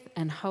faith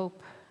and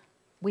hope,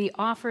 we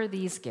offer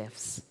these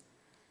gifts,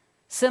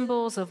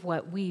 symbols of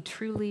what we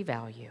truly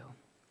value.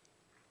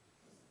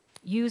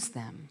 Use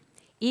them,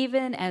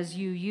 even as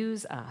you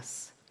use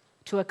us,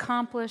 to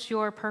accomplish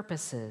your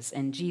purposes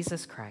in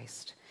Jesus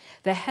Christ,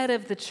 the head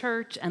of the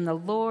church and the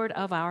Lord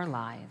of our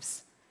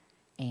lives.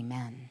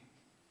 Amen.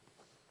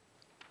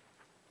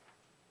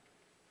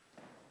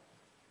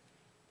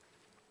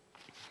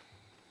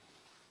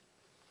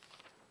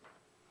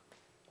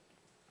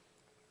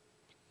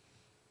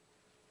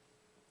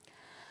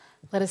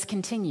 Let us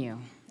continue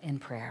in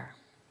prayer.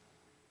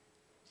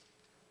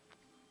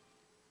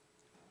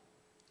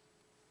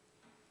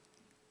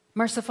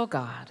 Merciful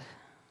God,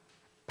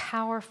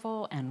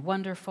 powerful and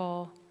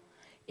wonderful,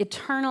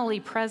 eternally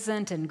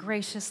present and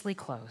graciously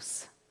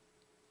close,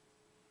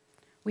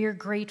 we are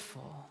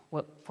grateful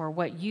for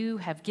what you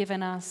have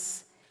given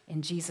us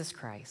in Jesus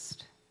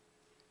Christ,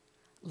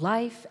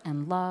 life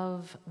and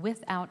love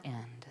without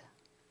end.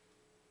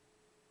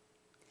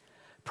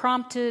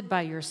 Prompted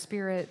by your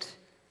Spirit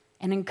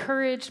and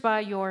encouraged by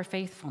your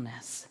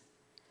faithfulness,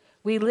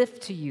 we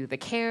lift to you the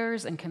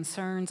cares and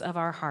concerns of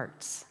our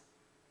hearts,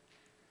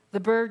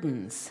 the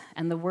burdens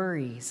and the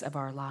worries of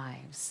our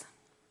lives.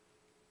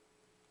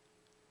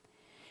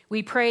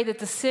 We pray that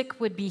the sick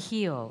would be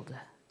healed,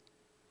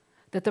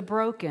 that the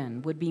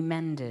broken would be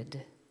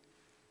mended,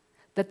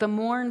 that the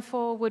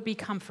mournful would be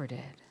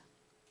comforted.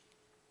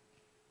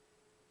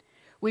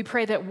 We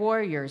pray that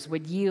warriors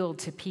would yield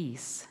to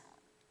peace,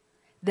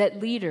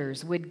 that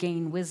leaders would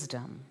gain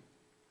wisdom,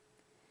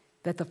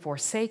 that the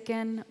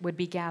forsaken would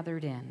be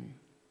gathered in.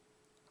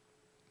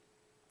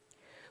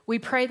 We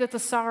pray that the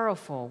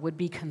sorrowful would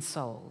be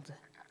consoled,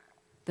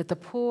 that the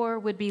poor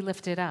would be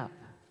lifted up,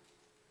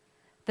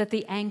 that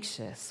the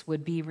anxious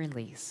would be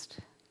released.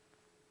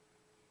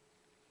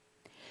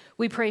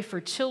 We pray for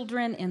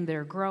children in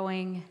their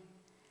growing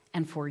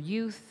and for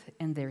youth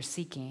in their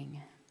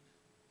seeking.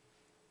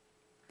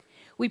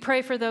 We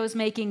pray for those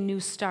making new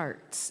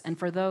starts and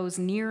for those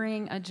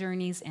nearing a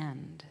journey's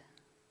end.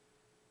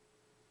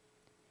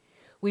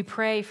 We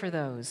pray for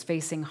those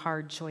facing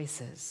hard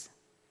choices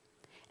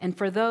and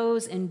for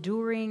those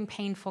enduring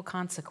painful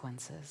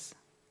consequences.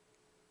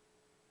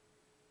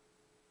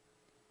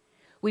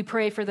 We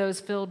pray for those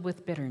filled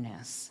with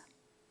bitterness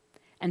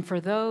and for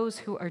those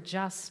who are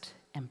just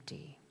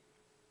empty.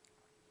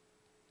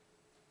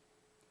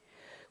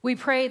 We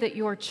pray that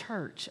your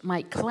church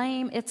might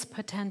claim its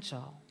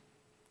potential,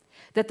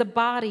 that the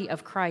body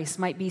of Christ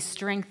might be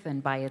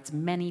strengthened by its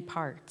many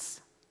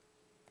parts,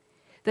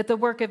 that the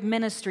work of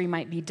ministry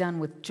might be done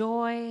with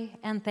joy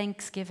and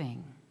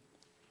thanksgiving.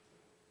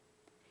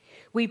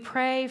 We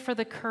pray for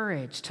the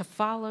courage to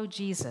follow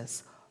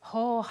Jesus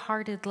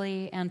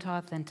wholeheartedly and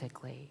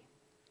authentically,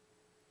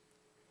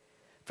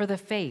 for the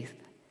faith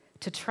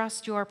to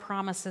trust your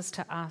promises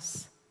to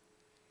us,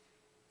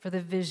 for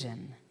the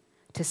vision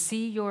to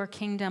see your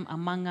kingdom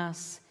among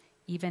us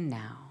even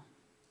now.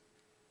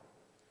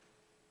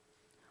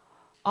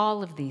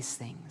 All of these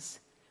things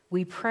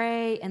we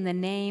pray in the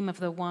name of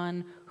the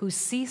one who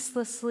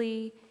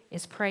ceaselessly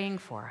is praying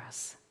for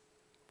us,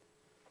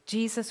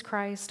 Jesus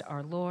Christ,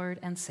 our Lord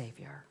and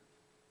Savior.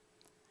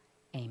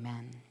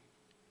 Amen.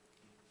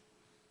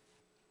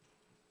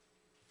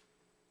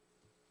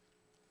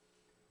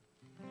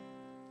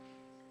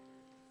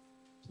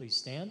 Please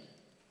stand.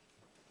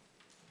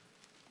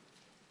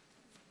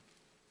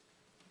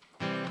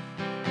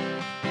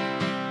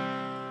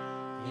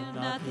 You're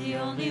not the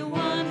only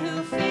one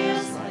who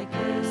feels like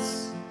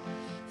this,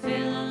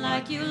 feeling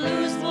like you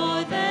lose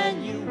more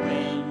than you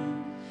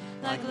win,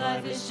 like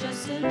life is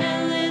just an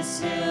endless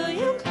hill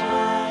you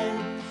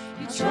climb.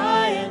 You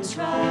try and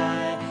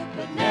try,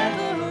 but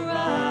never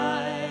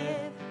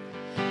arrive.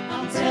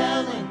 I'm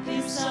telling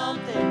you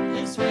something,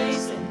 this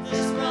racing,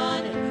 this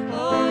running,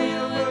 oh,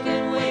 you're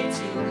working way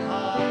too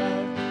hard.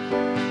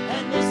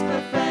 And this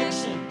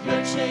perfection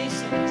you're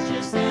chasing is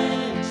just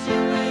energy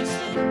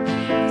wasting,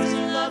 'cause he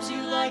loves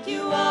you like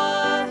you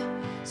are.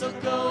 So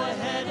go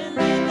ahead and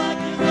live like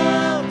you're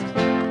loved.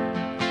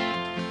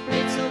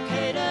 It's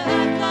okay to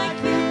act like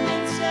you've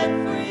been set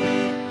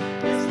free.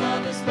 His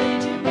love has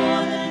made you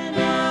more than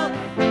enough.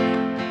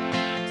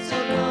 So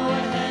go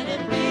ahead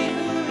and be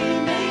who he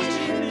made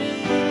you be,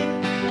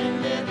 and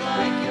live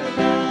like you're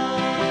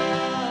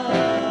loved.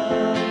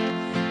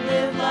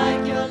 Live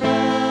like you're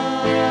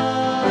loved.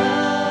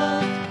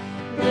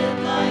 Live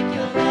like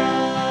you're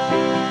loved.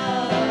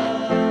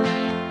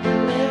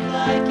 Live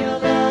like you're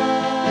loved.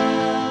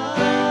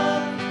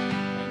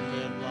 And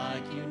live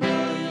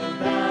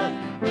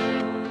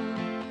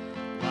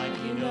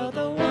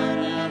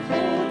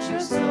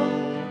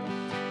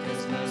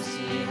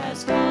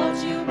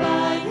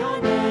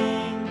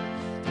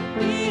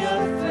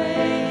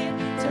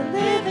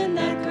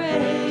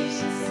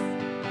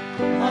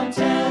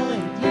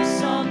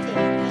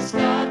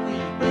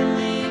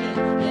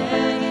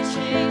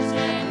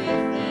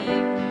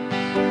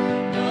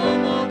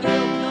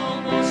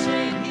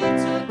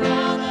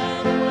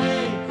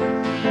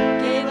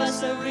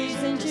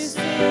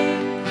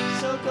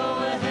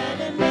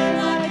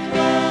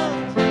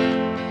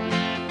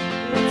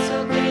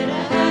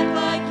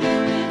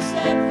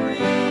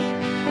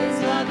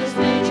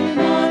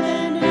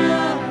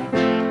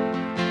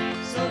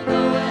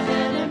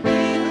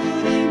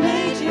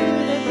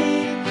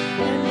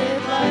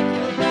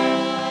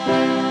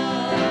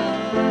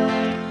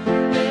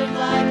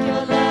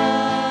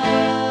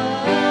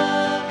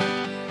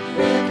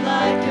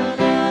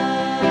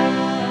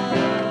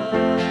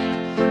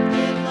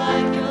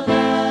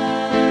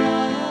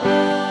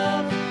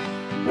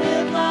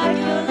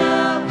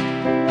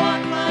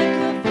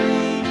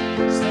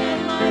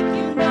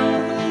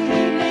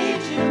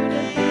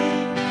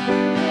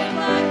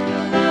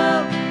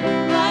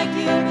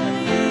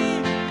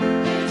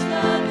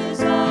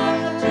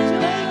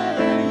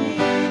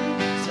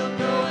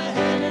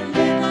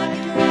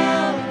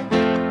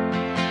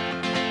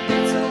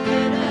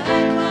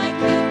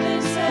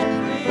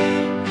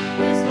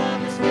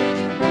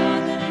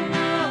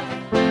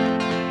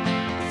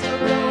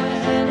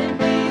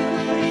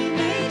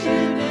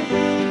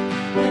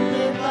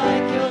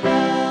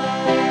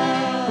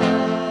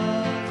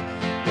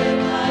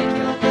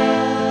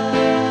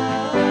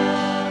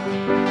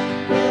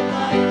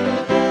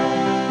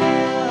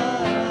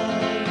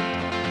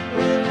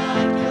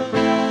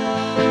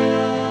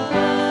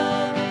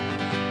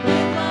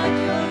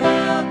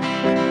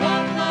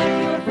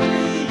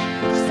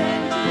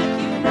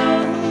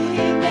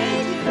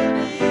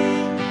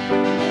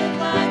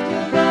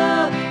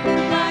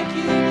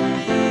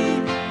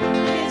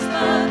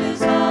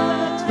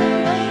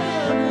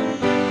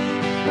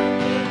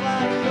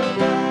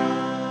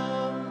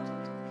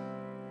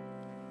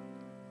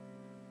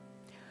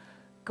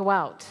Go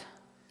out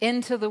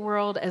into the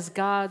world as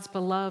God's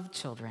beloved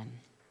children,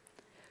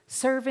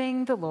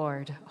 serving the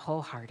Lord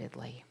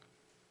wholeheartedly.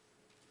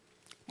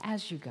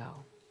 As you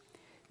go,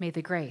 may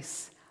the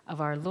grace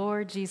of our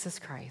Lord Jesus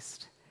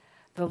Christ,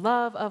 the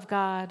love of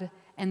God,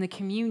 and the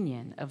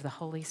communion of the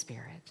Holy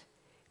Spirit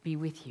be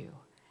with you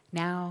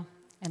now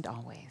and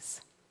always.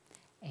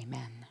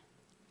 Amen.